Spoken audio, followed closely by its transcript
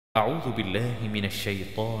أعوذ بالله من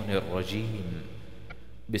الشيطان الرجيم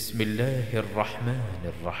بسم الله الرحمن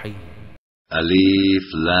الرحيم Alif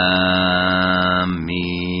Lam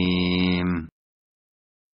Mim.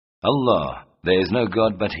 Allah, there is no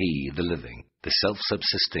God but He, the living, the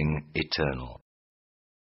self-subsisting, eternal.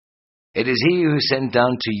 It is He who sent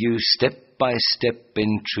down to you step by step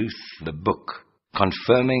in truth the book,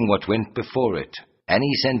 confirming what went before it, and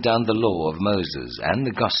He sent down the law of Moses and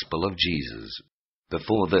the gospel of Jesus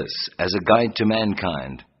before this as a guide to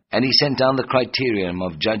mankind, and He sent down the criterion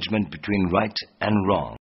of judgment between right and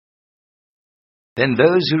wrong. Then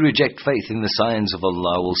those who reject faith in the signs of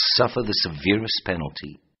Allah will suffer the severest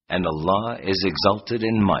penalty, and Allah is exalted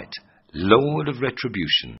in might, Lord of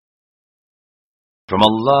retribution. From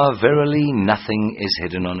Allah verily nothing is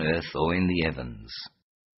hidden on earth or in the heavens.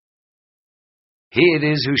 He it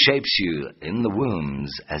is who shapes you in the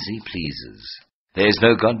wombs as He pleases. There is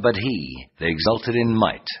no God but He, the exalted in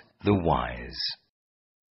might, the wise.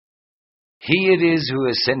 He it is who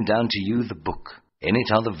has sent down to you the book. In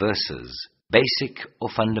it are the verses, basic or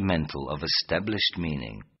fundamental, of established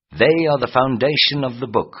meaning. They are the foundation of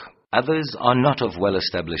the book. Others are not of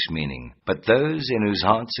well-established meaning, but those in whose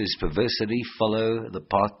hearts is perversity follow the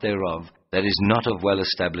path thereof that is not of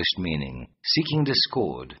well-established meaning, seeking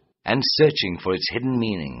discord and searching for its hidden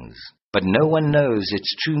meanings. But no one knows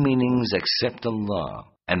its true meanings except Allah.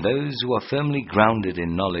 And those who are firmly grounded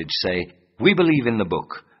in knowledge say, "We believe in the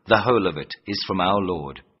book. The whole of it is from our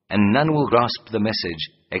Lord, and none will grasp the message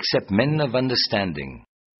except men of understanding."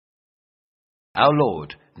 Our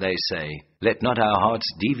Lord, they say, let not our hearts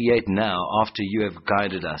deviate now after you have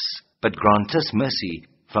guided us, but grant us mercy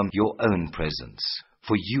from your own presence,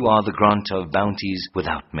 for you are the granter of bounties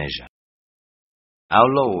without measure. Our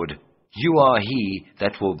Lord, you are He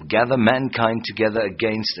that will gather mankind together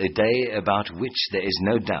against a day about which there is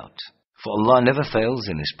no doubt, for Allah never fails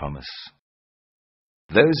in His promise.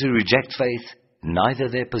 Those who reject faith, neither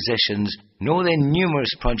their possessions nor their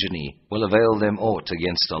numerous progeny will avail them aught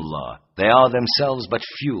against Allah. They are themselves but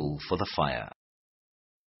fuel for the fire.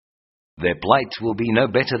 Their plight will be no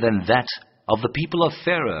better than that of the people of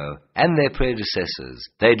Pharaoh and their predecessors.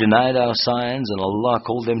 They denied our signs, and Allah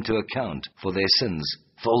called them to account for their sins,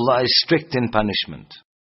 for Allah is strict in punishment.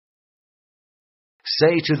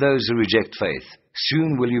 Say to those who reject faith,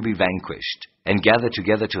 soon will you be vanquished, and gather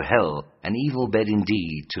together to hell, an evil bed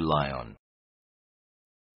indeed to lie on.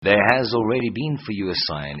 There has already been for you a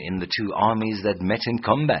sign in the two armies that met in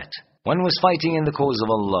combat. One was fighting in the cause of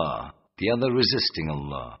Allah, the other resisting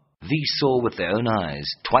Allah. These saw with their own eyes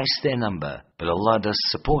twice their number, but Allah does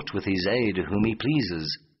support with His aid whom He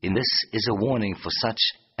pleases. In this is a warning for such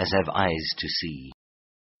as have eyes to see.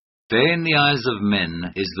 Fair in the eyes of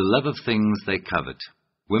men is the love of things they covet,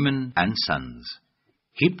 women and sons,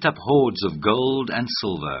 heaped up hoards of gold and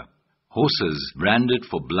silver, horses branded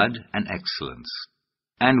for blood and excellence,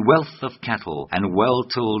 and wealth of cattle and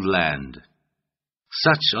well-tilled land.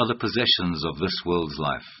 Such are the possessions of this world's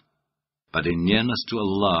life, but in nearness to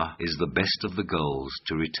Allah is the best of the goals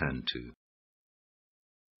to return to.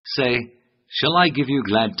 Say, shall I give you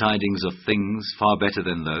glad tidings of things far better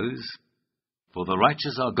than those? For the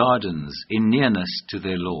righteous are gardens in nearness to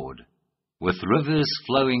their Lord, with rivers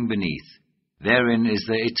flowing beneath. Therein is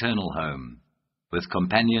their eternal home, with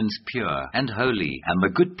companions pure and holy, and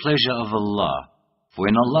the good pleasure of Allah. For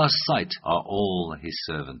in Allah's sight are all His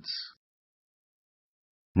servants.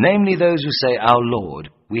 Namely those who say, Our Lord,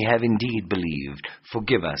 we have indeed believed.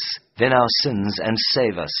 Forgive us, then our sins, and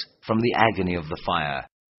save us from the agony of the fire.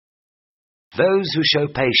 Those who show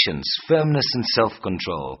patience, firmness, and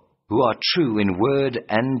self-control, who are true in word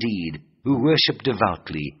and deed, who worship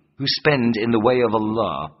devoutly, who spend in the way of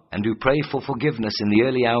Allah, and who pray for forgiveness in the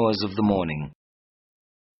early hours of the morning.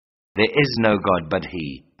 There is no God but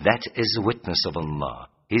He, that is a witness of Allah,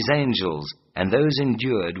 His angels, and those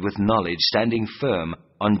endured with knowledge standing firm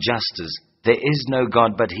on justice. There is no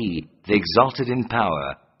God but He, the exalted in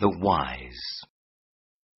power, the wise.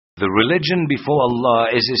 The religion before Allah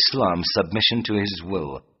is Islam, submission to His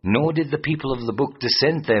will. Nor did the people of the book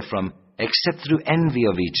descend therefrom, except through envy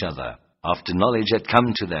of each other, after knowledge had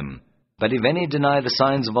come to them. But if any deny the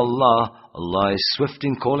signs of Allah, Allah is swift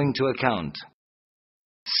in calling to account.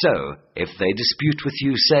 So, if they dispute with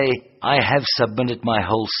you, say, I have submitted my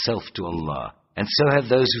whole self to Allah, and so have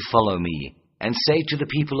those who follow me. And say to the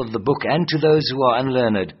people of the book and to those who are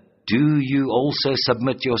unlearned, do you also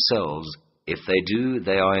submit yourselves? If they do,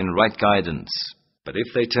 they are in right guidance. But if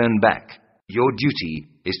they turn back, your duty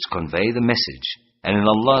is to convey the message, and in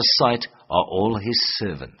Allah's sight are all His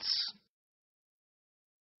servants.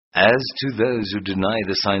 As to those who deny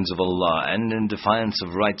the signs of Allah and in defiance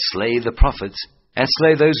of right slay the prophets, and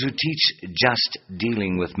slay those who teach just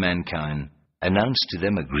dealing with mankind, announce to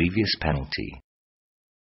them a grievous penalty.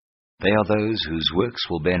 They are those whose works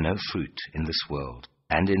will bear no fruit in this world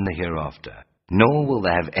and in the hereafter, nor will they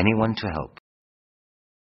have anyone to help.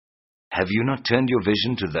 Have you not turned your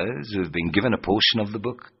vision to those who have been given a portion of the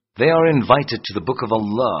book? They are invited to the book of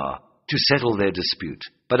Allah to settle their dispute,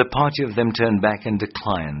 but a party of them turn back and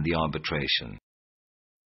decline the arbitration.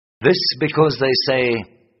 This because they say,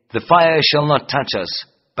 "The fire shall not touch us,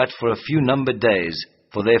 but for a few numbered days,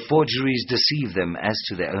 for their forgeries deceive them as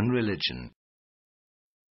to their own religion."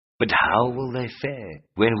 But how will they fare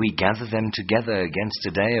when we gather them together against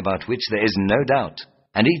a day about which there is no doubt,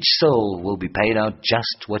 and each soul will be paid out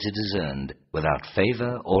just what it has earned, without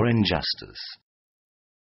favor or injustice?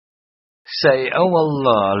 Say, "O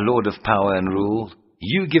Allah, Lord of power and rule,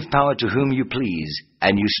 you give power to whom you please,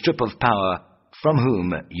 and you strip of power from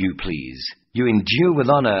whom you please. You endue with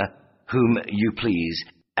honor whom you please,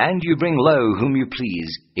 and you bring low whom you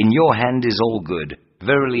please. In your hand is all good.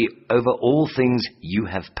 Verily, over all things you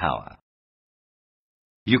have power.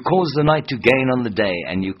 You cause the night to gain on the day,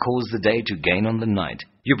 and you cause the day to gain on the night.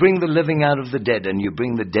 You bring the living out of the dead, and you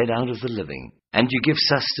bring the dead out of the living. And you give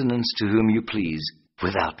sustenance to whom you please,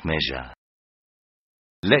 without measure.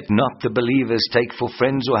 Let not the believers take for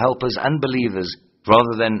friends or helpers unbelievers,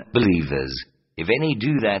 rather than believers. If any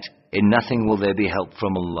do that, in nothing will there be help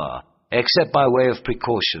from Allah, except by way of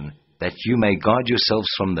precaution, that you may guard yourselves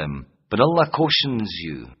from them. But Allah cautions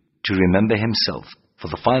you to remember Himself, for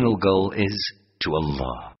the final goal is to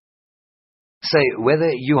Allah. Say, whether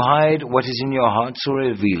you hide what is in your hearts or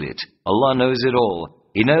reveal it, Allah knows it all.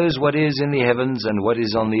 He knows what is in the heavens and what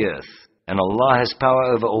is on the earth, and Allah has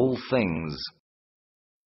power over all things.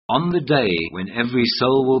 On the day when every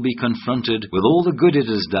soul will be confronted with all the good it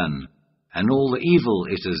has done, and all the evil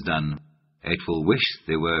it has done, it will wish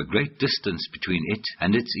there were a great distance between it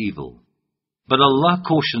and its evil. But Allah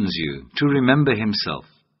cautions you to remember Himself,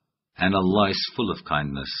 and Allah is full of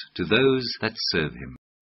kindness to those that serve Him.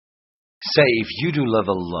 Say, if you do love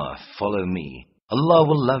Allah, follow me. Allah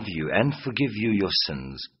will love you and forgive you your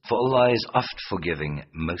sins, for Allah is oft forgiving,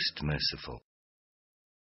 most merciful.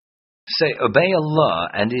 Say, obey Allah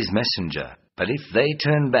and His Messenger, but if they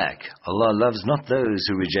turn back, Allah loves not those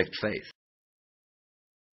who reject faith.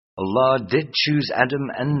 Allah did choose Adam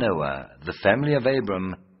and Noah, the family of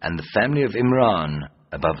Abram, and the family of Imraan,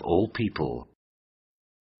 above all people.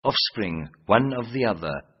 Offspring, one of the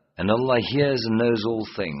other, and Allah hears and knows all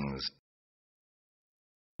things.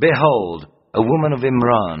 Behold, a woman of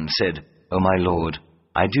Imraan said, O my Lord,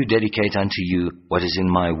 I do dedicate unto you what is in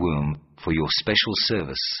my womb for your special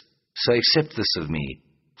service. So accept this of me,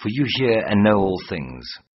 for you hear and know all things.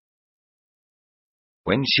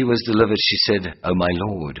 When she was delivered, she said, O my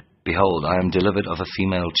Lord, behold, I am delivered of a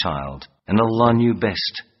female child, and Allah knew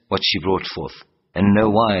best what she brought forth, and no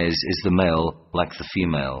wise is the male like the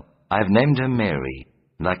female. I have named her Mary,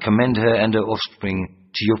 and I commend her and her offspring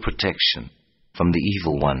to your protection from the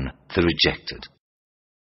evil one, the rejected.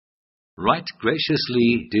 Right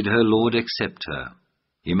graciously did her Lord accept her.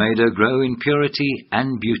 He made her grow in purity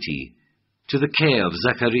and beauty. To the care of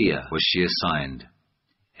Zachariah was she assigned.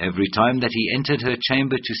 Every time that he entered her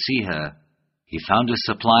chamber to see her, he found her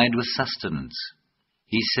supplied with sustenance.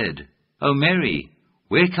 He said, O Mary,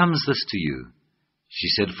 where comes this to you? She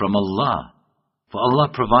said, From Allah. For Allah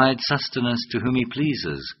provides sustenance to whom He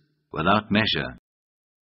pleases, without measure.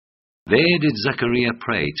 There did Zachariah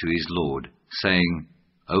pray to his Lord, saying,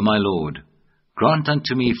 O my Lord, grant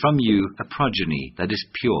unto me from you a progeny that is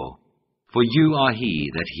pure, for you are He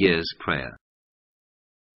that hears prayer.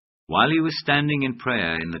 While he was standing in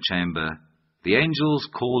prayer in the chamber, the angels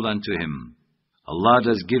called unto him, Allah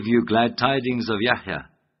does give you glad tidings of Yahya,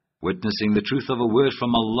 witnessing the truth of a word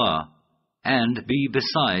from Allah, and be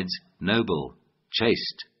besides noble,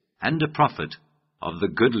 chaste, and a prophet of the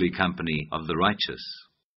goodly company of the righteous.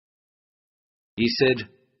 He said,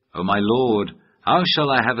 O my Lord, how shall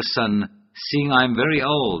I have a son, seeing I am very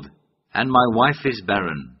old, and my wife is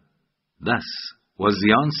barren? Thus was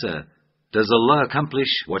the answer, does Allah accomplish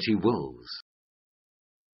what He wills?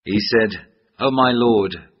 He said, O my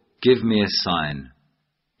Lord, give me a sign.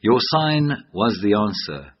 Your sign, was the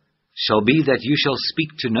answer, shall be that you shall speak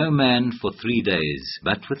to no man for 3 days,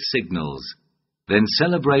 but with signals. Then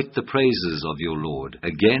celebrate the praises of your Lord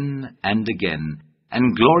again and again,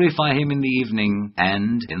 and glorify Him in the evening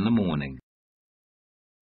and in the morning.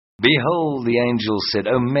 Behold, the angel said,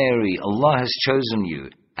 O Mary, Allah has chosen you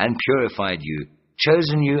and purified you,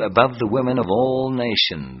 chosen you above the women of all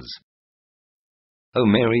nations. O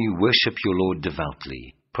Mary, worship your Lord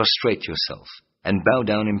devoutly, prostrate yourself, and bow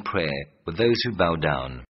down in prayer with those who bow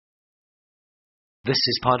down. This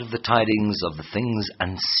is part of the tidings of the things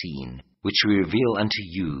unseen, which we reveal unto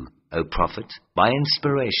you, O Prophet, by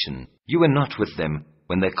inspiration. You were not with them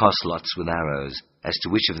when they cast lots with arrows, as to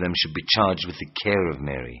which of them should be charged with the care of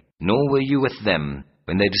Mary, nor were you with them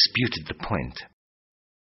when they disputed the point.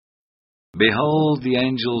 Behold, the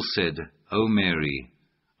angel said, O Mary,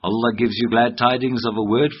 Allah gives you glad tidings of a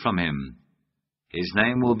word from Him. His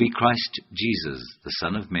name will be Christ Jesus, the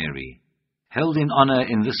Son of Mary, held in honor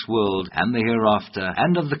in this world and the hereafter,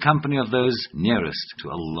 and of the company of those nearest to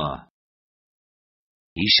Allah.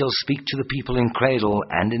 He shall speak to the people in cradle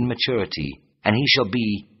and in maturity, and he shall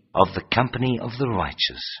be of the company of the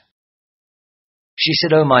righteous. She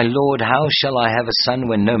said, O my Lord, how shall I have a son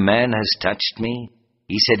when no man has touched me?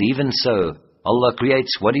 He said, even so, Allah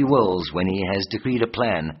creates what He wills when He has decreed a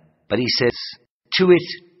plan, but He says, to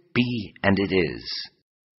it be, and it is.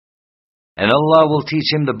 And Allah will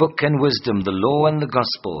teach him the book and wisdom, the law and the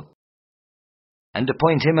gospel, and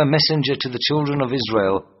appoint him a messenger to the children of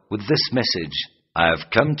Israel with this message, I have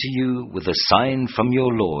come to you with a sign from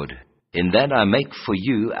your Lord, in that I make for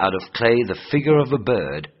you out of clay the figure of a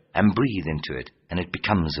bird, and breathe into it, and it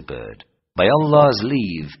becomes a bird. By Allah's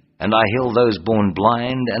leave, and I heal those born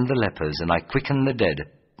blind and the lepers, and I quicken the dead.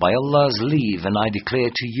 By Allah's leave, and I declare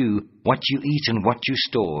to you what you eat and what you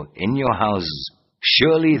store in your houses.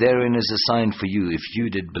 Surely therein is a sign for you if you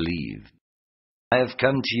did believe. I have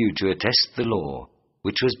come to you to attest the law,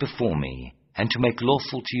 which was before me, and to make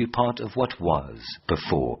lawful to you part of what was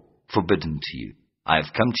before forbidden to you. I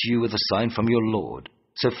have come to you with a sign from your Lord,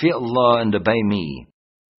 so fear Allah and obey me.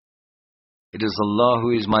 It is Allah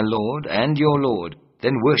who is my Lord and your Lord,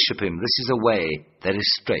 then worship Him. This is a way that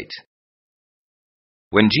is straight.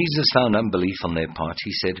 When Jesus found unbelief on their part,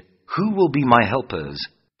 He said, Who will be my helpers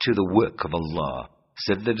to the work of Allah?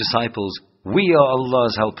 Said the disciples, We are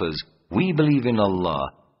Allah's helpers. We believe in Allah,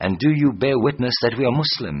 and do you bear witness that we are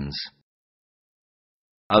Muslims?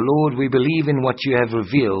 Our Lord, we believe in what you have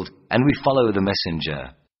revealed, and we follow the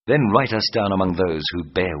messenger. Then write us down among those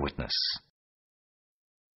who bear witness.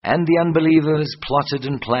 And the unbelievers plotted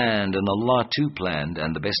and planned, and Allah too planned,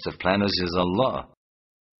 and the best of planners is Allah.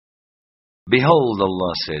 Behold,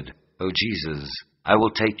 Allah said, O Jesus, I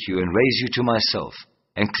will take you and raise you to myself,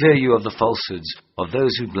 and clear you of the falsehoods of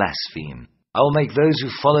those who blaspheme. I will make those who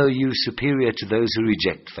follow you superior to those who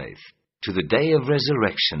reject faith. To the day of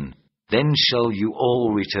resurrection, then shall you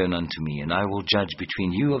all return unto me, and I will judge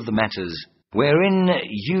between you of the matters wherein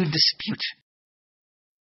you dispute.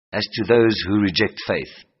 As to those who reject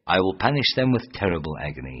faith, I will punish them with terrible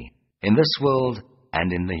agony, in this world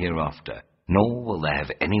and in the hereafter, nor will they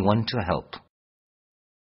have anyone to help.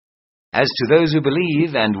 As to those who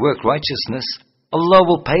believe and work righteousness, Allah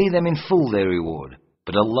will pay them in full their reward,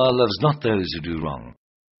 but Allah loves not those who do wrong.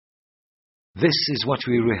 This is what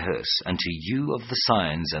we rehearse unto you of the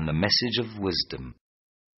signs and the message of wisdom.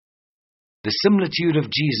 The similitude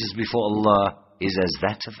of Jesus before Allah is as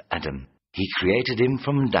that of Adam. He created him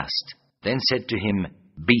from dust, then said to him,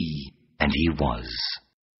 Be, and he was.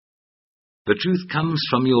 The truth comes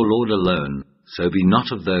from your Lord alone, so be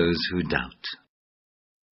not of those who doubt.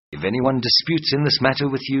 If anyone disputes in this matter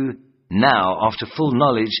with you, now, after full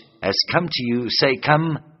knowledge has come to you, say,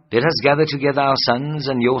 Come, let us gather together our sons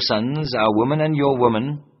and your sons, our women and your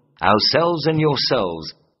women, ourselves and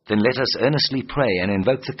yourselves. Then let us earnestly pray and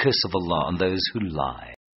invoke the curse of Allah on those who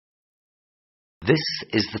lie. This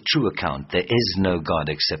is the true account. There is no God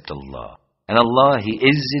except Allah. And Allah, He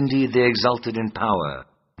is indeed the exalted in power,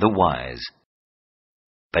 the wise.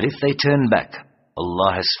 But if they turn back,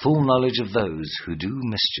 Allah has full knowledge of those who do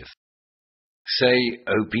mischief. Say,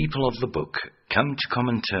 O people of the book, come to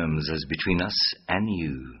common terms as between us and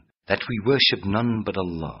you, that we worship none but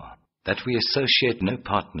Allah, that we associate no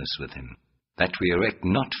partners with Him, that we erect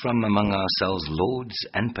not from among ourselves lords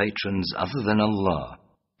and patrons other than Allah.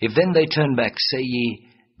 If then they turn back, say ye,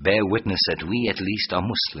 bear witness that we at least are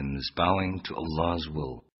Muslims, bowing to Allah's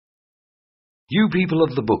will. You people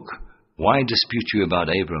of the book, why dispute you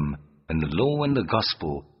about Abram, when the law and the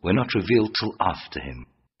gospel were not revealed till after him?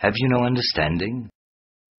 Have you no understanding?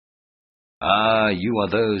 You are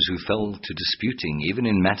those who fell to disputing, even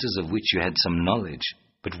in matters of which you had some knowledge.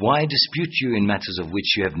 But why dispute you in matters of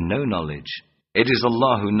which you have no knowledge? It is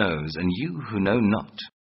Allah who knows, and you who know not.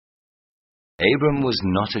 Abram was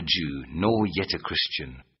not a Jew, nor yet a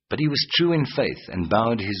Christian, but he was true in faith, and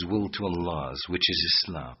bowed his will to Allah's, which is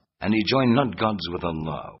Islam, and he joined not gods with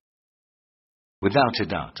Allah. Without a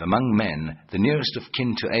doubt, among men, the nearest of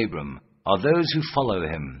kin to Abram are those who follow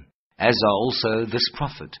him, as are also this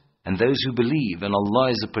prophet, and those who believe, and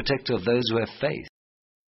Allah is the protector of those who have faith.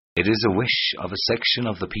 It is a wish of a section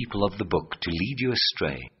of the people of the book to lead you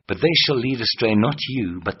astray, but they shall lead astray not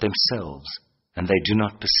you, but themselves, and they do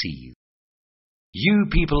not perceive. You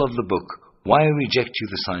people of the book, why reject you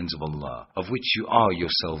the signs of Allah, of which you are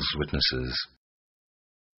yourselves witnesses?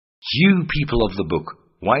 You people of the book,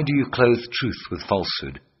 why do you clothe truth with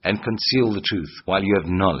falsehood, and conceal the truth while you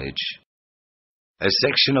have knowledge? A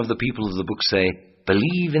section of the people of the book say,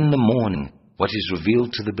 believe in the morning what is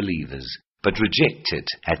revealed to the believers, but reject it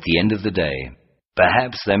at the end of the day.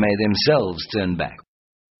 Perhaps they may themselves turn back.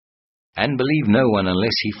 And believe no one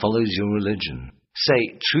unless he follows your religion.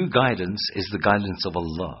 Say, true guidance is the guidance of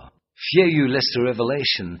Allah. Fear you lest a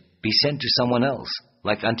revelation be sent to someone else,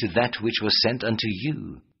 like unto that which was sent unto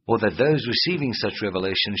you, or that those receiving such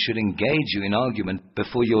revelation should engage you in argument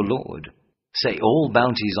before your Lord. Say, all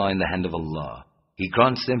bounties are in the hand of Allah. He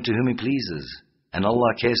grants them to whom He pleases, and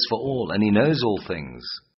Allah cares for all, and He knows all things.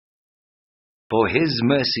 For His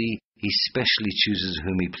mercy, He specially chooses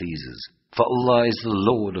whom He pleases, for Allah is the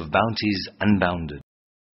Lord of bounties unbounded.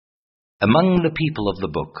 Among the people of the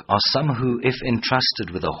book are some who, if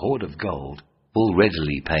entrusted with a hoard of gold, will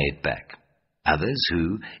readily pay it back. Others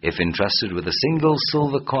who, if entrusted with a single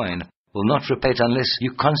silver coin, will not repay it unless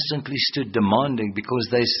you constantly stood demanding, because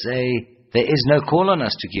they say, there is no call on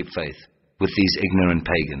us to keep faith with these ignorant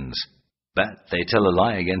pagans. But they tell a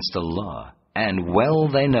lie against Allah, and well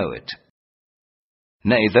they know it.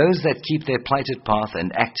 Nay, those that keep their plighted path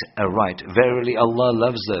and act aright, verily Allah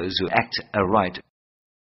loves those who act aright.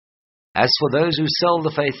 As for those who sell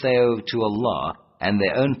the faith they owe to Allah, and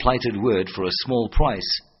their own plighted word for a small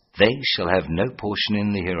price, they shall have no portion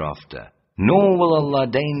in the hereafter. Nor will Allah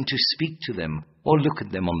deign to speak to them, or look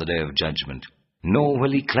at them on the day of judgment. Nor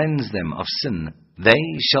will He cleanse them of sin. They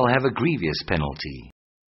shall have a grievous penalty.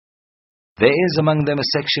 There is among them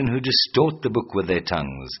a section who distort the book with their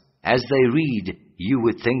tongues. As they read, you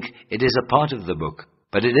would think it is a part of the book,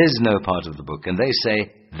 but it is no part of the book, and they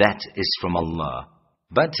say, that is from Allah.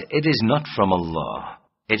 But it is not from Allah.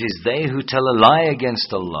 It is they who tell a lie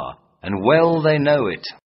against Allah, and well they know it.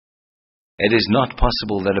 It is not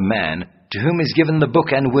possible that a man, to whom is given the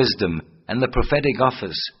book and wisdom, and the prophetic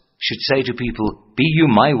office, should say to people, be you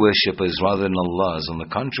my worshippers rather than Allah's. On the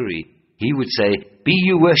contrary, he would say, be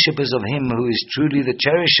you worshippers of Him who is truly the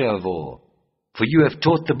cherisher of all. For you have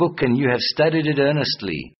taught the book, and you have studied it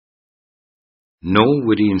earnestly. Nor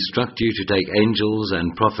would He instruct you to take angels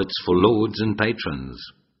and prophets for lords and patrons.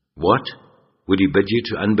 What? Would He bid you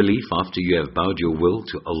to unbelief after you have bowed your will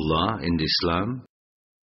to Allah in Islam?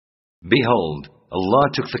 Behold, Allah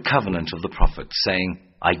took the covenant of the Prophet, saying,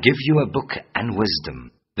 I give you a book and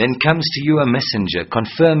wisdom. Then comes to you a messenger,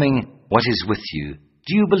 confirming what is with you.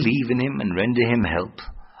 Do you believe in him and render him help?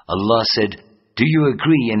 Allah said, do you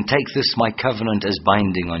agree and take this my covenant as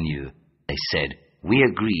binding on you? They said, we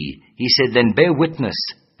agree. He said, then bear witness,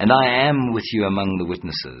 and I am with you among the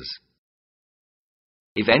witnesses.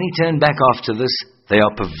 If any turn back after this, they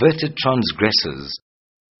are perverted transgressors.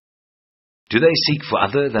 Do they seek for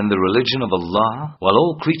other than the religion of Allah, while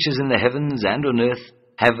all creatures in the heavens and on earth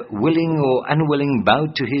have willing or unwilling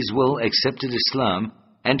bowed to His will, accepted Islam,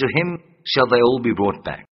 and to Him shall they all be brought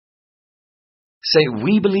back? Say,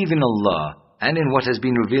 we believe in Allah, and in what has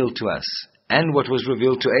been revealed to us, and what was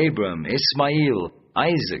revealed to Abraham, Ismail,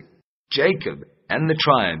 Isaac, Jacob, and the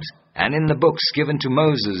tribes, and in the books given to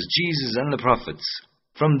Moses, Jesus, and the prophets.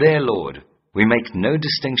 From their Lord, we make no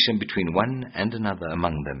distinction between one and another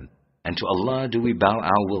among them, and to Allah do we bow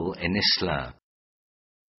our will in Islam.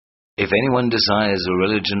 If anyone desires a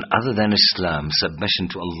religion other than Islam, submission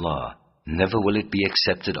to Allah, never will it be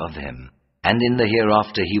accepted of him. And in the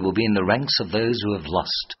hereafter he will be in the ranks of those who have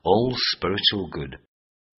lost all spiritual good.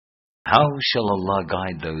 How shall Allah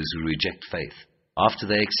guide those who reject faith, after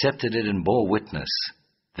they accepted it and bore witness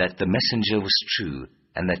that the messenger was true,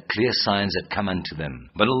 and that clear signs had come unto them?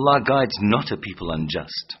 But Allah guides not a people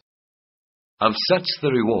unjust. Of such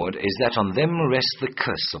the reward is that on them rests the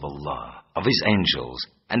curse of Allah, of His angels,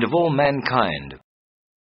 and of all mankind.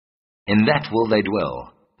 In that will they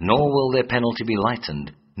dwell, nor will their penalty be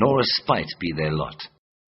lightened, nor respite be their lot.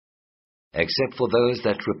 Except for those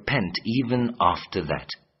that repent even after that,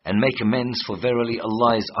 and make amends, for verily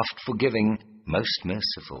Allah is oft forgiving, most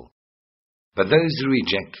merciful. But those who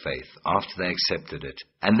reject faith after they accepted it,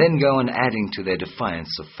 and then go on adding to their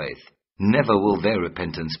defiance of faith, never will their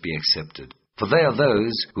repentance be accepted. For they are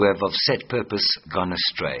those who have of set purpose gone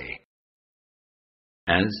astray.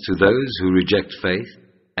 As to those who reject faith,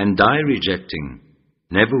 and die rejecting,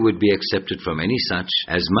 never would be accepted from any such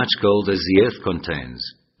as much gold as the earth contains,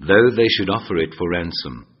 though they should offer it for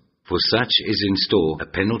ransom. For such is in store a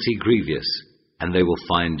penalty grievous, and they will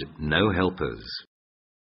find no helpers.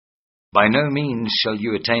 By no means shall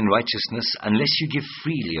you attain righteousness unless you give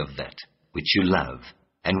freely of that which you love,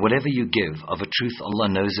 and whatever you give, of a truth Allah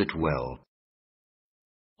knows it well.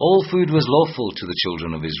 All food was lawful to the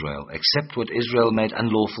children of Israel, except what Israel made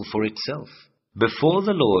unlawful for itself, before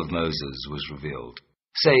the law of Moses was revealed.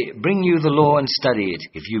 Say, bring you the law and study it,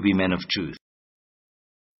 if you be men of truth.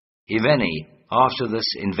 If any, after this,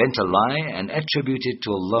 invent a lie and attribute it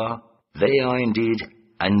to Allah, they are indeed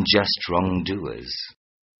unjust wrongdoers.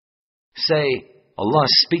 Say, Allah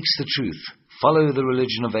speaks the truth. Follow the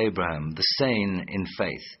religion of Abraham, the sane in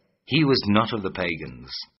faith. He was not of the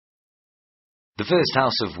pagans. The first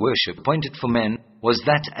house of worship appointed for men was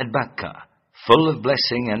that at Bakka, full of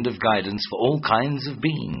blessing and of guidance for all kinds of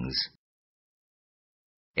beings.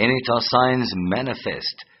 In it are signs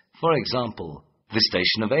manifest. For example, the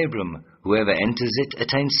station of Abram. Whoever enters it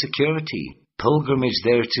attains security. Pilgrimage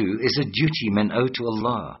thereto is a duty men owe to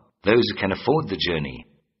Allah, those who can afford the journey.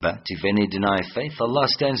 But if any deny faith, Allah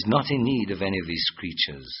stands not in need of any of His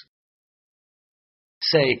creatures.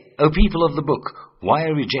 Say, O people of the book, why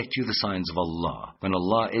reject you the signs of Allah, when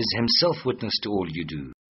Allah is Himself witness to all you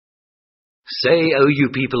do? Say, O you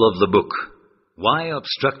people of the book, why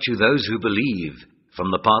obstruct you those who believe from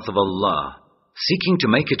the path of Allah, seeking to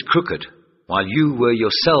make it crooked, while you were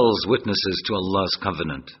yourselves witnesses to Allah's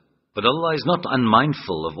covenant? But Allah is not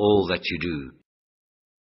unmindful of all that you do.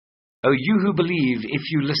 O you who believe, if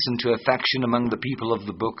you listen to a faction among the people of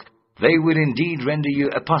the book, they would indeed render you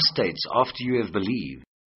apostates after you have believed.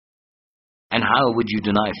 And how would you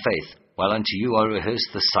deny faith, while unto you are rehearsed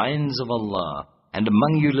the signs of Allah, and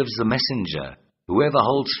among you lives the messenger? Whoever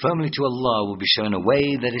holds firmly to Allah will be shown a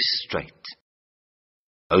way that is straight.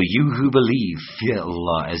 O you who believe, fear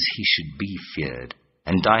Allah as He should be feared,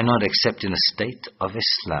 and die not except in a state of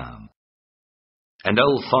Islam. And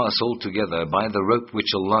hold fast altogether by the rope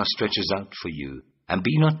which Allah stretches out for you, and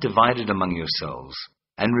be not divided among yourselves.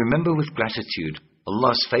 And remember with gratitude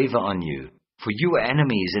Allah's favor on you, for you were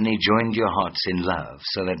enemies and He joined your hearts in love,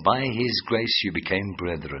 so that by His grace you became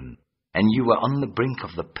brethren. And you were on the brink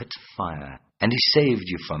of the pit of fire, and He saved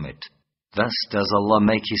you from it. Thus does Allah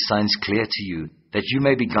make His signs clear to you, that you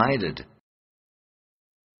may be guided.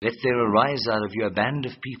 Let there arise out of you a band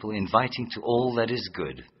of people inviting to all that is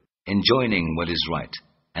good, enjoining what is right,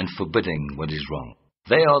 and forbidding what is wrong.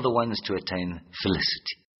 They are the ones to attain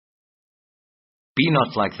felicity. Be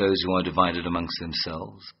not like those who are divided amongst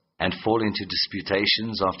themselves, and fall into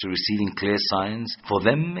disputations after receiving clear signs. For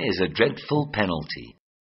them is a dreadful penalty.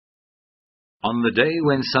 On the day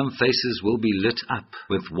when some faces will be lit up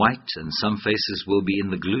with white, and some faces will be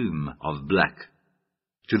in the gloom of black,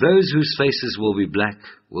 to those whose faces will be black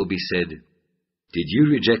will be said, Did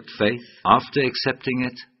you reject faith after accepting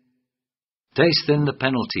it? Taste then the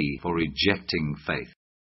penalty for rejecting faith.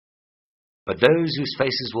 But those whose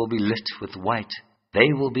faces will be lit with white,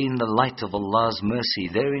 they will be in the light of Allah's mercy,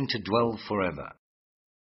 therein to dwell forever.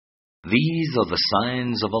 These are the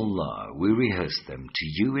signs of Allah. We rehearse them to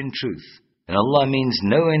you in truth, and Allah means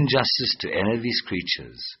no injustice to any of His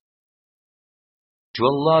creatures. To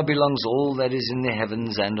Allah belongs all that is in the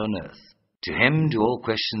heavens and on earth. To Him do all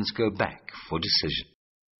questions go back for decision.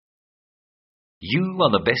 You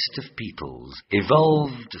are the best of peoples,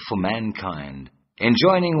 evolved for mankind,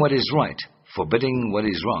 enjoining what is right, forbidding what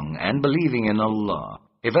is wrong, and believing in Allah.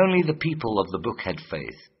 If only the people of the book had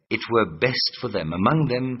faith, it were best for them. Among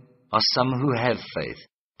them are some who have faith,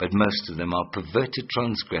 but most of them are perverted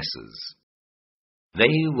transgressors. They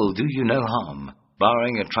will do you no harm,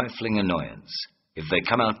 barring a trifling annoyance. If they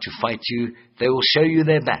come out to fight you, they will show you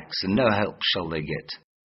their backs, and no help shall they get.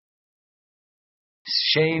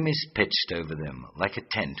 Shame is pitched over them, like a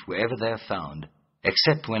tent, wherever they are found,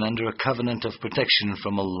 except when under a covenant of protection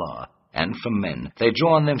from Allah, and from men, they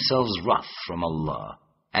draw on themselves wrath from Allah.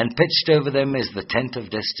 And pitched over them is the tent of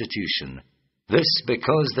destitution. This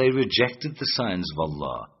because they rejected the signs of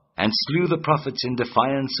Allah, and slew the prophets in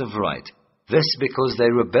defiance of right. This because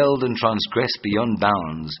they rebelled and transgressed beyond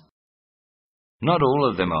bounds. Not all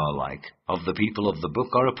of them are alike. Of the people of the book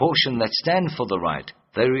are a portion that stand for the right.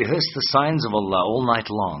 They rehearse the signs of Allah all night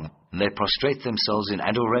long, and they prostrate themselves in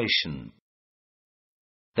adoration.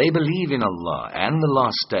 They believe in Allah and the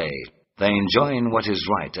last day. They enjoin what is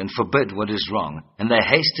right and forbid what is wrong, and they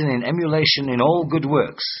hasten in emulation in all good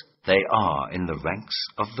works. They are in the ranks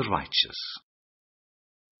of the righteous.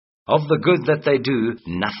 Of the good that they do,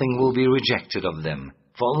 nothing will be rejected of them,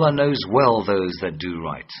 for Allah knows well those that do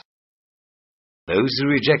right. Those who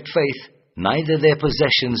reject faith, neither their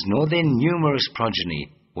possessions nor their numerous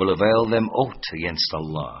progeny will avail them aught against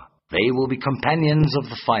Allah. They will be companions of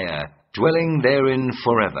the fire, dwelling therein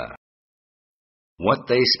forever. What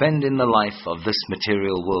they spend in the life of this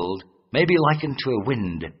material world, may be likened to a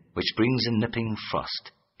wind which brings a nipping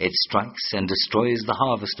frost. It strikes and destroys the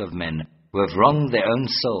harvest of men who have wronged their own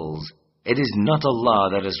souls. It is not Allah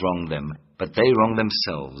that has wronged them, but they wrong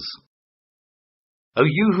themselves. O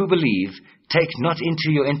you who believe, take not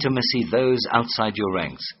into your intimacy those outside your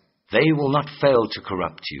ranks. They will not fail to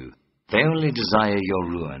corrupt you. They only desire your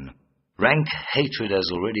ruin. Rank hatred has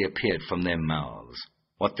already appeared from their mouths.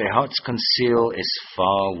 What their hearts conceal is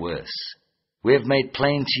far worse. We have made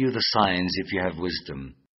plain to you the signs if you have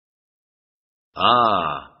wisdom.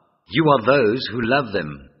 Ah, you are those who love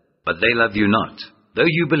them, but they love you not. Though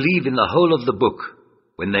you believe in the whole of the book,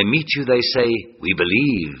 when they meet you they say, we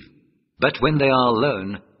believe. But when they are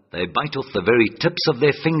alone, they bite off the very tips of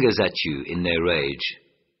their fingers at you in their rage.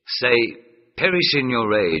 Say, perish in your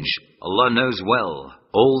rage, Allah knows well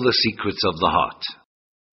all the secrets of the heart.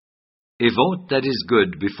 If aught that is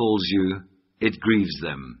good befalls you, it grieves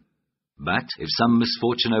them. But if some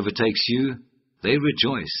misfortune overtakes you, they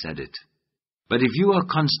rejoice at it. But if you are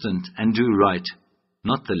constant and do right,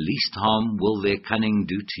 not the least harm will their cunning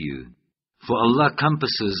do to you. For Allah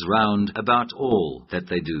compasses round about all that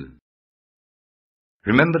they do.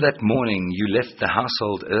 Remember that morning you left the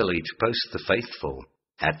household early to post the faithful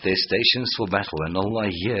at their stations for battle, and Allah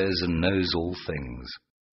hears and knows all things.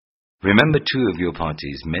 Remember 2 of your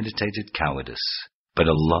parties meditated cowardice, but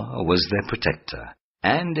Allah was their protector,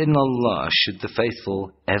 and in Allah should the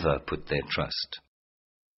faithful ever put their trust.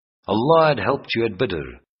 Allah had helped you at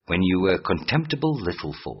Badr, when you were a contemptible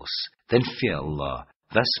little force. Then fear Allah,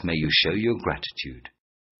 thus may you show your gratitude.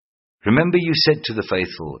 Remember you said to the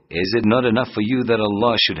faithful, is it not enough for you that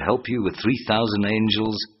Allah should help you with 3,000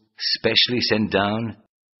 angels, specially sent down?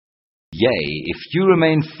 Yea, if you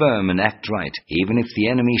remain firm and act right, even if the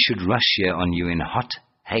enemy should rush here on you in hot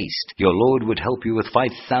haste, your Lord would help you with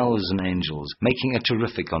 5,000 angels, making a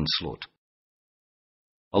terrific onslaught.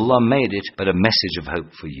 Allah made it but a message of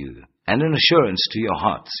hope for you, and an assurance to your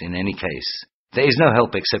hearts in any case. There is no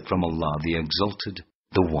help except from Allah, the Exalted,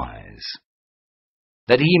 the Wise.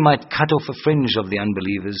 That He might cut off a fringe of the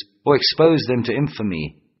unbelievers, or expose them to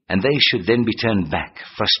infamy, and they should then be turned back,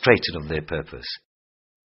 frustrated of their purpose.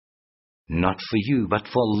 Not for you, but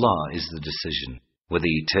for Allah is the decision, whether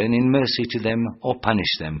you turn in mercy to them or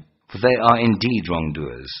punish them, for they are indeed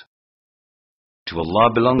wrongdoers. To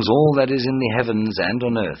Allah belongs all that is in the heavens and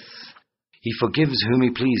on earth. He forgives whom He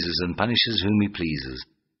pleases and punishes whom He pleases,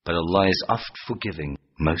 but Allah is oft forgiving,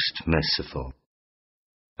 most merciful.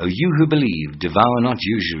 O you who believe, devour not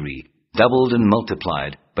usury, doubled and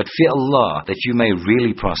multiplied, but fear Allah that you may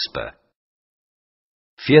really prosper.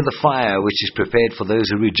 Fear the fire which is prepared for those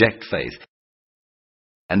who reject faith,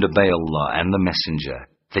 and obey Allah and the Messenger,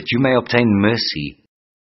 that you may obtain mercy.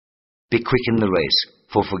 Be quick in the race,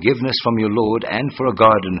 for forgiveness from your Lord, and for a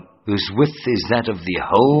garden whose width is that of the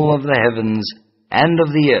whole of the heavens and of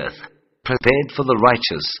the earth, prepared for the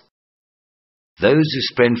righteous. Those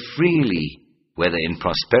who spend freely, whether in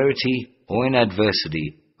prosperity or in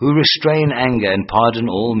adversity, who restrain anger and pardon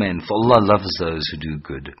all men, for Allah loves those who do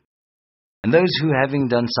good. And those who, having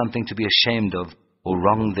done something to be ashamed of, or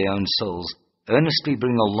wronged their own souls, earnestly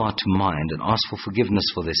bring Allah to mind and ask for forgiveness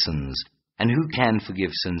for their sins. And who can forgive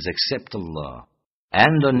sins except Allah?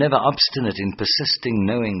 And are never obstinate in persisting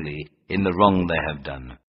knowingly in the wrong they have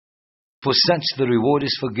done. For such the reward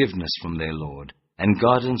is forgiveness from their Lord, and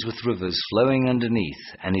gardens with rivers flowing underneath,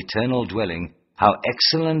 an eternal dwelling. How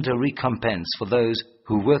excellent a recompense for those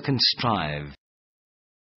who work and strive.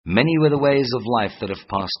 Many were the ways of life that have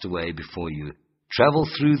passed away before you. Travel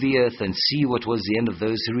through the earth and see what was the end of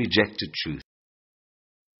those who rejected truth.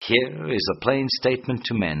 Here is a plain statement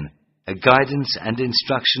to men, a guidance and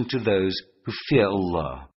instruction to those who fear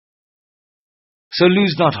Allah. So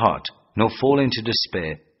lose not heart, nor fall into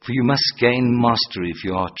despair, for you must gain mastery if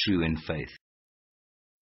you are true in faith.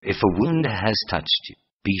 If a wound has touched you,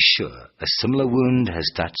 be sure a similar wound has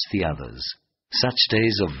touched the others. Such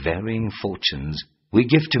days of varying fortunes we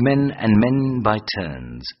give to men and men by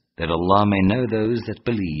turns, that Allah may know those that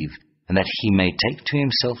believe, and that He may take to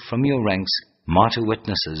Himself from your ranks martyr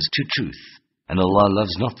witnesses to truth, and Allah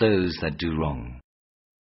loves not those that do wrong.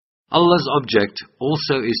 Allah's object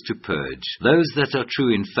also is to purge those that are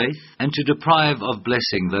true in faith, and to deprive of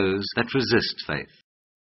blessing those that resist faith.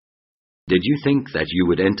 Did you think that you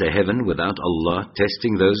would enter heaven without Allah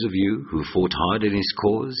testing those of you who fought hard in His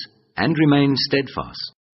cause and remained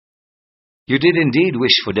steadfast? You did indeed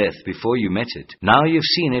wish for death before you met it. Now you've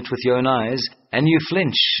seen it with your own eyes, and you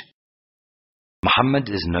flinch. Muhammad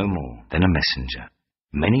is no more than a messenger.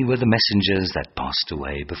 Many were the messengers that passed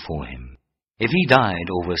away before him. If he died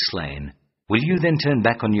or were slain, will you then turn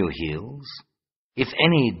back on your heels? If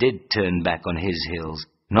any did turn back on his heels,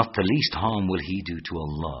 not the least harm will he do to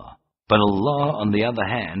Allah. But Allah, on the other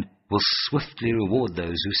hand, will swiftly reward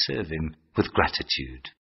those who serve Him with gratitude.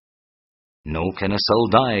 Nor can a soul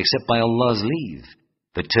die except by Allah's leave,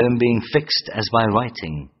 the term being fixed as by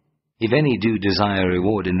writing. If any do desire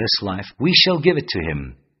reward in this life, we shall give it to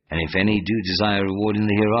him. And if any do desire reward in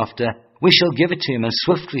the hereafter, we shall give it to him, and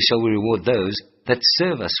swiftly shall we reward those that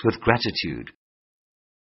serve us with gratitude.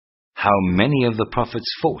 How many of the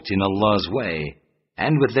prophets fought in Allah's way,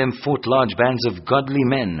 and with them fought large bands of godly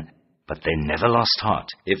men, but they never lost heart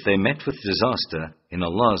if they met with disaster in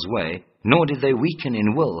Allah's way, nor did they weaken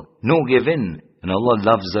in will, nor give in, and Allah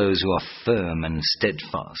loves those who are firm and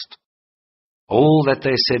steadfast. All that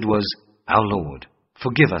they said was, Our Lord,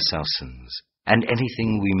 forgive us our sins, and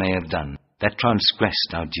anything we may have done that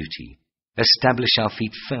transgressed our duty. Establish our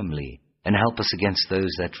feet firmly, and help us against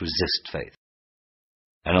those that resist faith.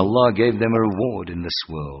 And Allah gave them a reward in this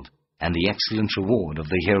world, and the excellent reward of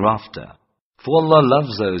the hereafter. For Allah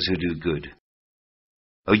loves those who do good.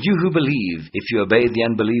 O you who believe, if you obey the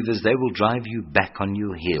unbelievers, they will drive you back on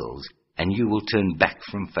your heels, and you will turn back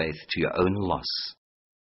from faith to your own loss.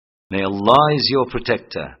 May Allah is your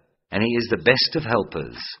protector, and He is the best of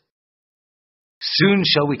helpers. Soon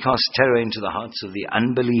shall we cast terror into the hearts of the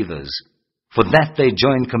unbelievers, for that they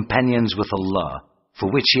join companions with Allah,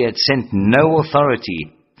 for which He had sent no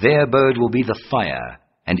authority. Their abode will be the fire,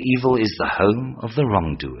 and evil is the home of the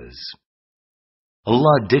wrongdoers.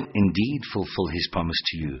 Allah did indeed fulfill His promise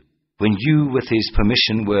to you, when you, with His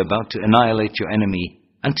permission, were about to annihilate your enemy,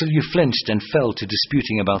 until you flinched and fell to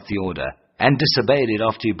disputing about the order, and disobeyed it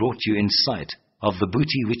after He brought you in sight of the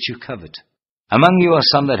booty which you covet. Among you are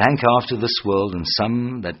some that hanker after this world, and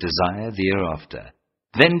some that desire the hereafter.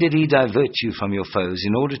 Then did He divert you from your foes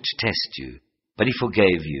in order to test you, but He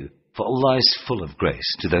forgave you, for Allah is full of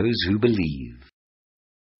grace to those who believe.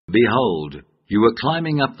 Behold, you were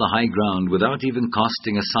climbing up the high ground without even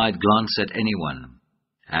casting a side glance at anyone,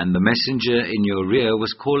 and the messenger in your rear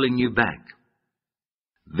was calling you back.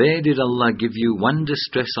 There did Allah give you one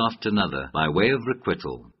distress after another by way of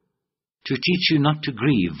requital, to teach you not to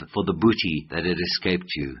grieve for the booty that had escaped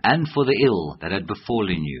you, and for the ill that had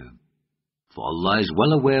befallen you. For Allah is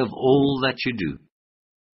well aware of all that you do.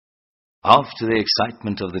 After the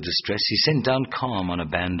excitement of the distress, He sent down calm on a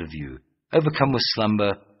band of you, overcome with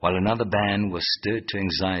slumber, while another band was stirred to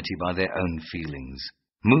anxiety by their own feelings.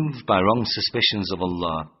 Moved by wrong suspicions of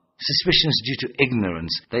Allah, suspicions due to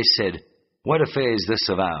ignorance, they said, What affair is this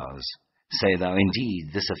of ours? Say thou, Indeed,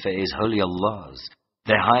 this affair is wholly Allah's.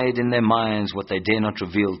 They hide in their minds what they dare not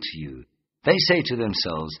reveal to you. They say to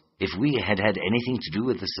themselves, If we had had anything to do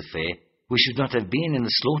with this affair, we should not have been in the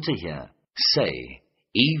slaughter here. Say,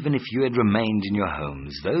 even if you had remained in your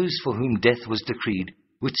homes, those for whom death was decreed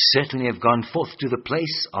would certainly have gone forth to the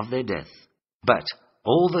place of their death. But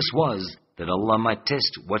all this was that Allah might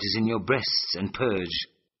test what is in your breasts and purge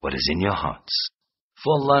what is in your hearts.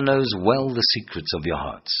 For Allah knows well the secrets of your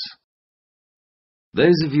hearts.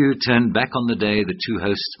 Those of you who turned back on the day the two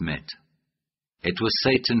hosts met, it was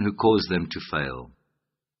Satan who caused them to fail,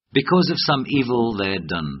 because of some evil they had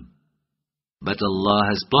done. But Allah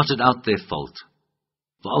has blotted out their fault,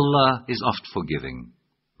 for Allah is oft forgiving,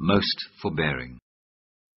 most forbearing.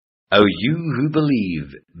 O you who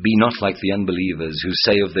believe, be not like the unbelievers who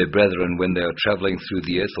say of their brethren when they are traveling through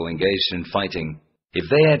the earth or engaged in fighting, If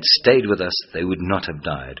they had stayed with us, they would not have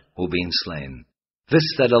died or been slain. This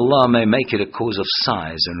that Allah may make it a cause of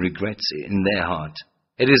sighs and regrets in their heart.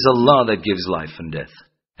 It is Allah that gives life and death,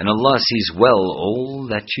 and Allah sees well all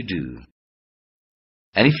that you do.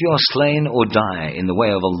 And if you are slain or die in the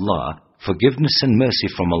way of Allah, forgiveness and mercy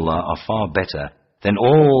from Allah are far better than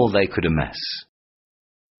all they could amass.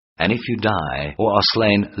 And if you die or are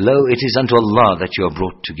slain, lo, it is unto Allah that you are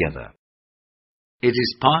brought together. It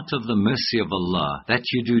is part of the mercy of Allah that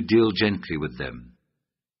you do deal gently with them.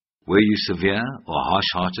 Were you severe or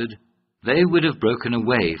harsh-hearted, they would have broken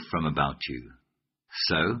away from about you.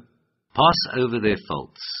 So, pass over their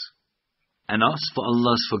faults, and ask for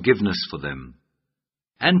Allah's forgiveness for them,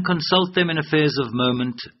 and consult them in affairs of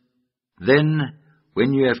moment. Then,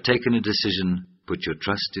 when you have taken a decision, put your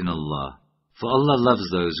trust in Allah, for Allah loves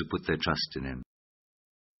those who put their trust in Him.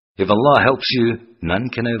 If Allah helps you, none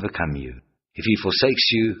can overcome you. If He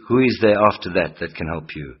forsakes you, who is there after that that can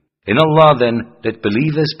help you? In Allah then, let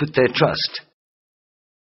believers put their trust.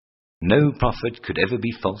 No prophet could ever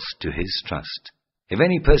be false to his trust. If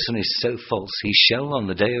any person is so false, he shall on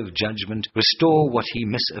the day of judgment restore what he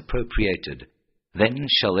misappropriated. Then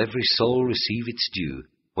shall every soul receive its due,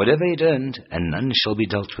 whatever it earned, and none shall be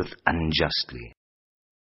dealt with unjustly.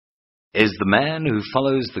 Is the man who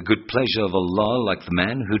follows the good pleasure of Allah like the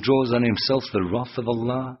man who draws on himself the wrath of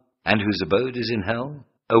Allah, and whose abode is in hell?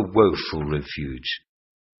 A woeful refuge.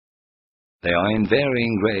 They are in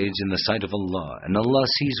varying grades in the sight of Allah, and Allah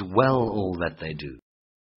sees well all that they do.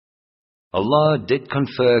 Allah did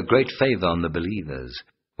confer great favor on the believers,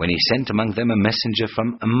 when He sent among them a messenger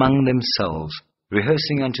from among themselves,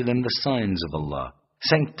 rehearsing unto them the signs of Allah,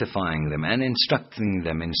 sanctifying them and instructing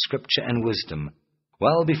them in scripture and wisdom,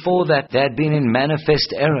 while before that they had been in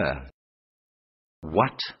manifest error.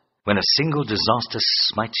 What? When a single disaster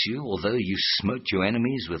smites you, although you smote your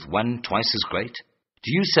enemies with one twice as great?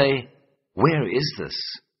 Do you say, where is this?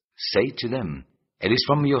 Say to them, it is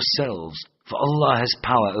from yourselves, for Allah has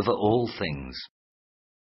power over all things.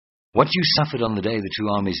 What you suffered on the day the two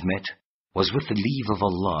armies met was with the leave of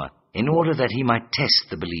Allah, in order that He might test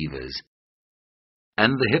the believers.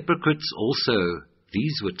 And the hypocrites also,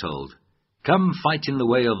 these were told, come fight in the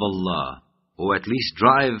way of Allah, or at least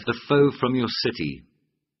drive the foe from your city.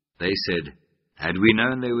 They said, had we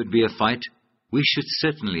known there would be a fight, we should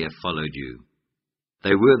certainly have followed you.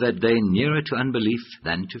 They were that day nearer to unbelief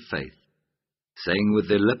than to faith, saying with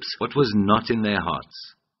their lips what was not in their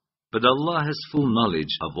hearts. But Allah has full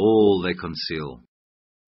knowledge of all they conceal.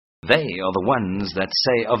 They are the ones that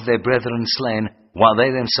say of their brethren slain, while they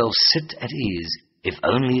themselves sit at ease, if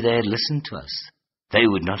only they had listened to us, they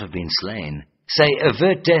would not have been slain. Say,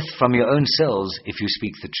 avert death from your own selves if you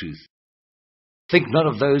speak the truth. Think not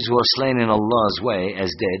of those who are slain in Allah's way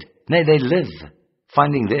as dead. Nay, they live,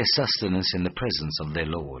 finding their sustenance in the presence of their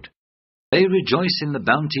Lord. They rejoice in the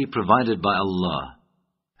bounty provided by Allah,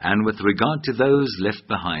 and with regard to those left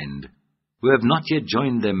behind, who have not yet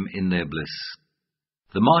joined them in their bliss.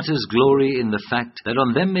 The martyrs glory in the fact that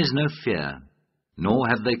on them is no fear, nor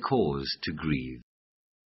have they cause to grieve.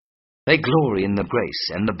 They glory in the grace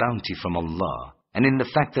and the bounty from Allah, and in the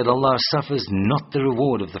fact that Allah suffers not the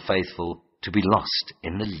reward of the faithful to be lost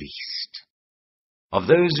in the least. Of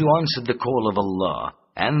those who answered the call of Allah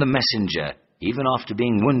and the Messenger, even after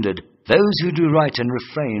being wounded, those who do right and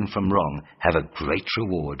refrain from wrong have a great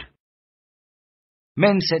reward.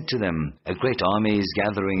 Men said to them, a great army is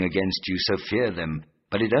gathering against you, so fear them.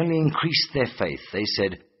 But it only increased their faith. They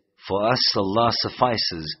said, for us Allah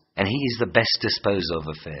suffices, and He is the best disposer of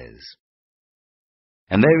affairs.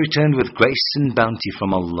 And they returned with grace and bounty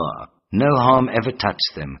from Allah. No harm ever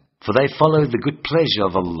touched them, for they followed the good pleasure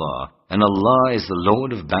of Allah, and Allah is the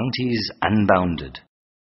Lord of bounties unbounded.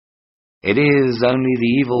 It is only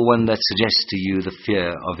the evil one that suggests to you the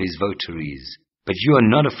fear of his votaries. But you are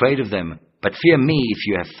not afraid of them, but fear me if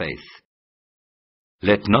you have faith.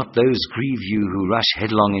 Let not those grieve you who rush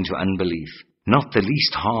headlong into unbelief. Not the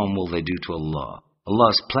least harm will they do to Allah.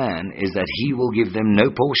 Allah's plan is that He will give them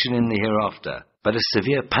no portion in the hereafter, but a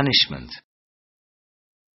severe punishment.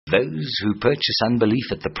 Those who purchase unbelief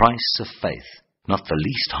at the price of faith, not the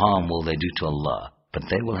least harm will they do to Allah, but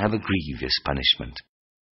they will have a grievous punishment.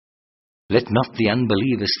 Let not the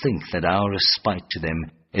unbelievers think that our respite to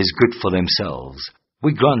them is good for themselves.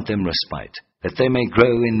 We grant them respite, that they may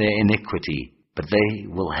grow in their iniquity, but they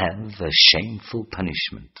will have a shameful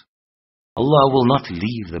punishment. Allah will not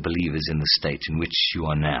leave the believers in the state in which you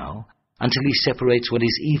are now, until He separates what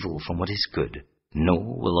is evil from what is good. Nor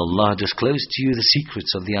will Allah disclose to you the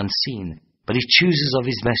secrets of the unseen, but He chooses of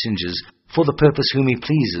His messengers for the purpose whom He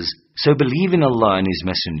pleases. So believe in Allah and His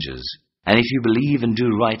messengers, and if you believe and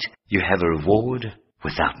do right, you have a reward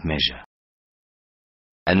without measure.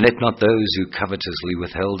 And let not those who covetously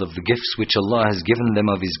withheld of the gifts which Allah has given them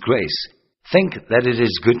of His grace think that it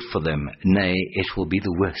is good for them. Nay, it will be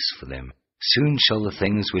the worse for them. Soon shall the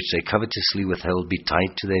things which they covetously withheld be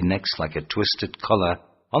tied to their necks like a twisted collar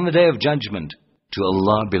on the day of judgment. To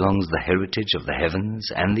Allah belongs the heritage of the heavens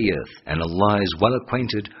and the earth, and Allah is well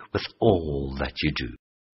acquainted with all that you do.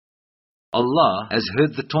 Allah has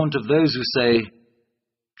heard the taunt of those who say,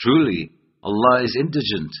 truly, Allah is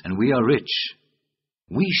indigent and we are rich.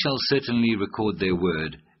 We shall certainly record their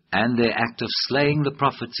word and their act of slaying the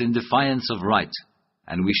prophets in defiance of right,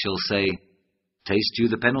 and we shall say, taste you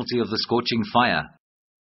the penalty of the scorching fire.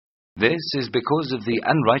 This is because of the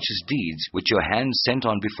unrighteous deeds which your hands sent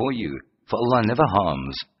on before you, for Allah never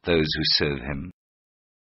harms those who serve Him.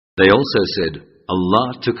 They also said,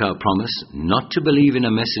 Allah took our promise not to believe in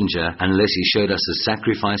a messenger unless He showed us a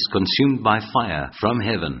sacrifice consumed by fire from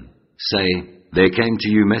heaven. Say, there came to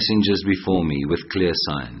you messengers before me with clear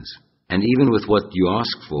signs, and even with what you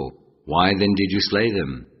asked for. Why then did you slay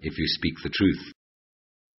them, if you speak the truth?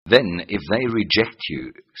 Then, if they reject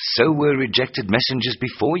you, so were rejected messengers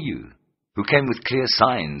before you, who came with clear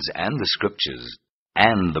signs and the scriptures,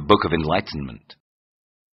 and the book of enlightenment.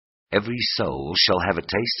 Every soul shall have a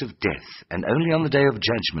taste of death, and only on the day of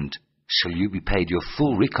judgment shall you be paid your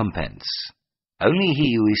full recompense. Only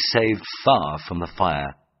he who is saved far from the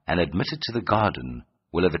fire and admitted to the garden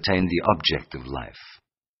will have attained the object of life.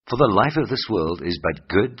 For the life of this world is but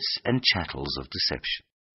goods and chattels of deception.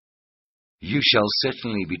 You shall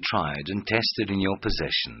certainly be tried and tested in your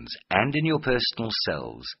possessions and in your personal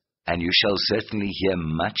selves, and you shall certainly hear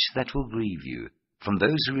much that will grieve you from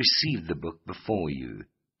those who received the book before you,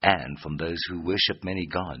 and from those who worship many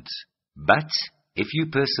gods. But if you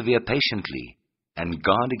persevere patiently and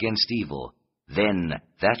guard against evil, then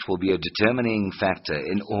that will be a determining factor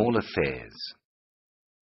in all affairs.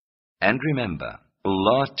 And remember,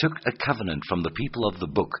 Allah took a covenant from the people of the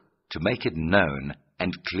book to make it known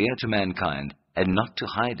and clear to mankind, and not to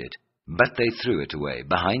hide it, but they threw it away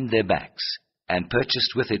behind their backs, and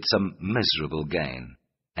purchased with it some miserable gain,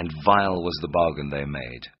 and vile was the bargain they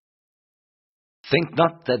made. Think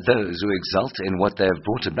not that those who exult in what they have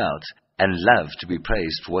brought about, and love to be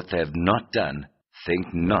praised for what they have not done, think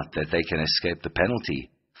not that they can escape the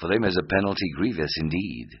penalty. For them is a penalty grievous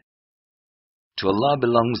indeed. To Allah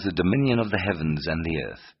belongs the dominion of the heavens and the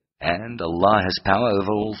earth, and Allah has power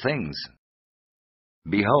over all things.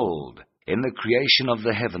 Behold, in the creation of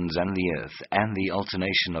the heavens and the earth, and the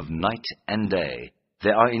alternation of night and day,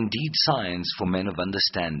 there are indeed signs for men of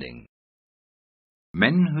understanding.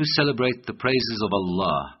 Men who celebrate the praises of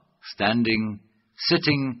Allah, standing,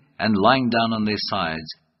 sitting, and lying down on their sides,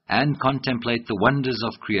 and contemplate the wonders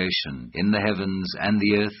of creation in the heavens and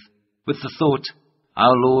the earth, with the thought,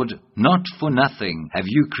 Our Lord, not for nothing have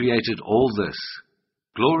you created all this.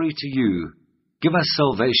 Glory to you. Give us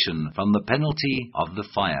salvation from the penalty of the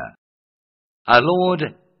fire. Our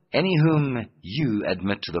Lord, any whom you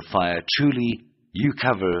admit to the fire, truly you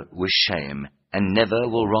cover with shame, and never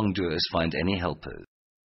will wrongdoers find any helpers.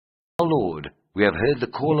 Our Lord, we have heard the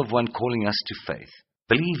call of one calling us to faith.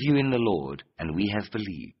 Believe you in the Lord, and we have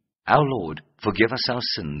believed. Our Lord, forgive us our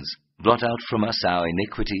sins, blot out from us our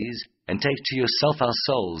iniquities, and take to yourself our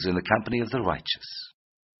souls in the company of the righteous.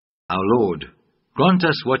 Our Lord, grant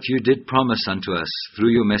us what you did promise unto us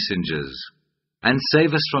through your messengers, and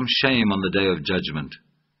save us from shame on the day of judgment,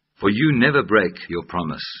 for you never break your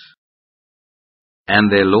promise. And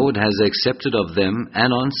their Lord has accepted of them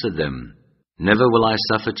and answered them, Never will I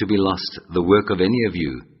suffer to be lost the work of any of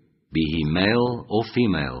you, be he male or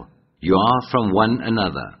female. You are from one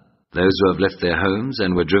another. Those who have left their homes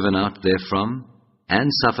and were driven out therefrom, and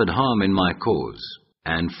suffered harm in my cause,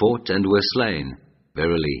 and fought and were slain,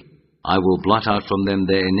 verily, I will blot out from them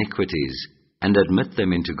their iniquities, and admit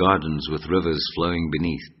them into gardens with rivers flowing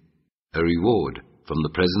beneath. A reward from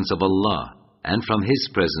the presence of Allah, and from His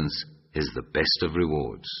presence is the best of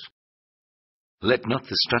rewards. Let not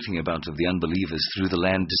the strutting about of the unbelievers through the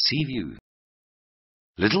land deceive you.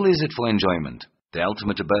 Little is it for enjoyment. The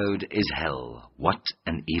ultimate abode is hell. What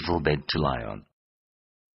an evil bed to lie on.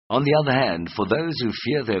 On the other hand, for those who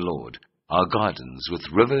fear their Lord, are gardens with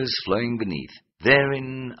rivers flowing beneath.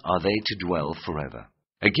 Therein are they to dwell forever.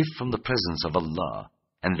 A gift from the presence of Allah,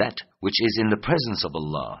 and that which is in the presence of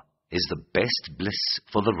Allah is the best bliss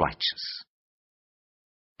for the righteous.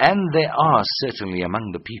 And there are certainly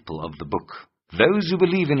among the people of the book those who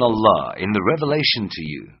believe in Allah, in the revelation to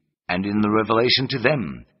you, and in the revelation to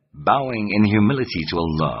them, bowing in humility to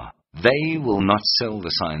Allah. They will not sell the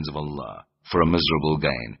signs of Allah for a miserable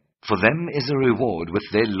gain. For them is a reward with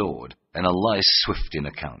their Lord, and Allah is swift in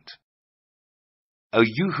account. O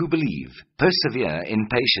you who believe, persevere in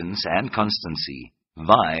patience and constancy,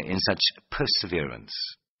 vie in such perseverance.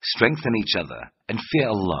 Strengthen each other, and fear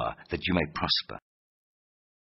Allah that you may prosper.